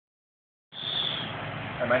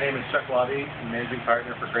My name is Chuck Lobby, Managing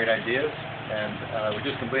Partner for Grate Ideas, and we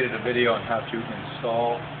just completed a video on how to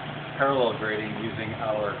install parallel grating using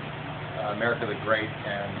our America the Grate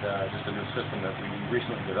and just a new system that we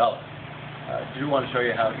recently developed. I do want to show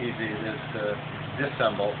you how easy it is to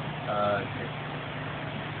disassemble,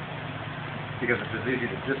 because it's as easy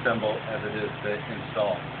to disassemble as it is to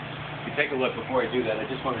install. If you take a look before I do that, I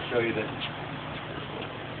just want to show you that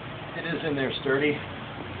it is in there sturdy,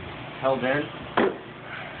 held in.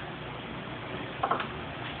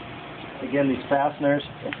 Again, these fasteners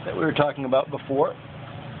that we were talking about before,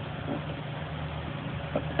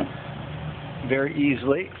 very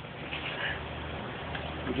easily.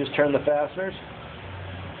 You just turn the fasteners.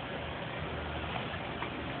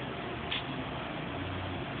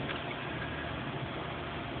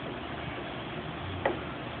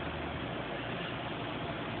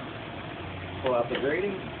 Pull out the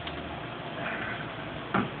grating.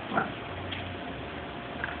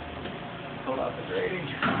 Pull out the grating.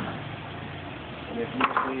 And if you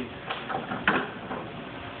please,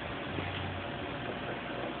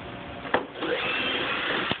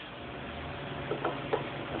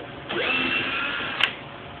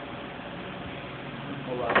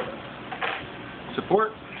 pull out the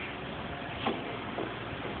support.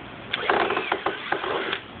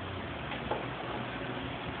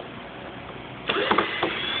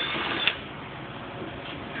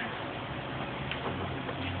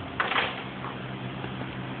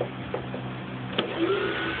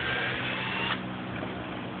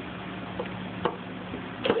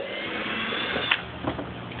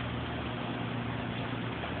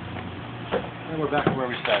 And we're back to where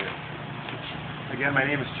we started. Again, my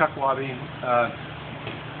name is Chuck Lobby. I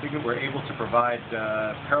think that we're able to provide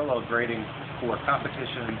parallel grating for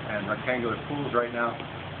competition and rectangular pools right now.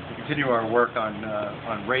 We continue our work on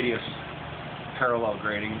radius parallel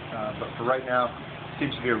grating, but for right now, it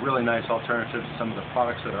seems to be a really nice alternative to some of the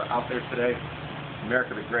products that are out there today.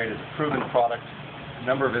 America the Grate is a proven product, a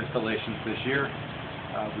number of installations this year.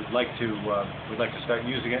 We'd like to start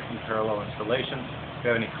using it in parallel installations. If you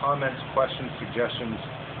have any comments, questions, suggestions,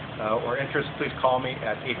 or interest, please call me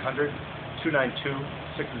at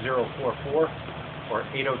 800-292-6044 or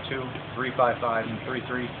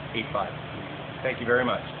 802-355-3385. Thank you very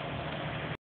much.